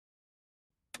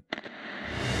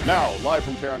Now, live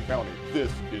from Tarrant County,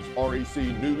 this is REC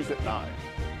News at 9.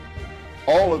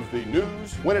 All of the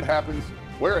news, when it happens,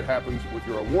 where it happens, with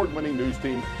your award-winning news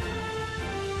team.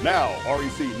 Now,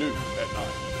 REC News at 9.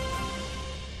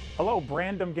 Hello,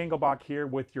 Brandon Gingelbach here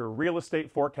with your real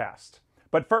estate forecast.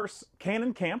 But first,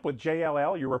 Cannon Camp with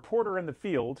JLL, your reporter in the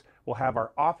field, will have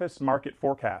our office market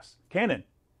forecast. Cannon.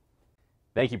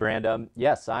 Thank you, Brandon.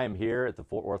 Yes, I am here at the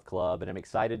Fort Worth Club, and I'm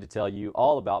excited to tell you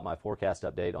all about my forecast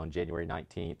update on January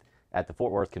 19th at the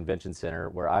Fort Worth Convention Center,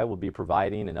 where I will be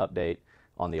providing an update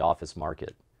on the office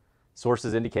market.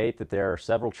 Sources indicate that there are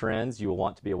several trends you will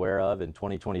want to be aware of in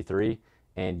 2023,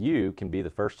 and you can be the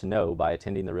first to know by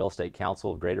attending the Real Estate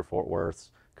Council of Greater Fort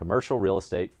Worth's Commercial Real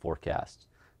Estate Forecast.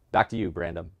 Back to you,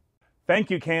 Brandon.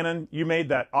 Thank you, Cannon. You made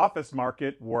that office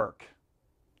market work.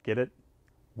 Get it?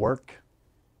 Work.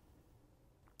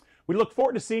 We look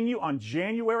forward to seeing you on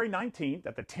January 19th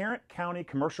at the Tarrant County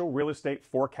Commercial Real Estate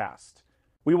Forecast.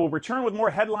 We will return with more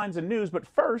headlines and news, but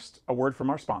first, a word from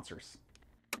our sponsors.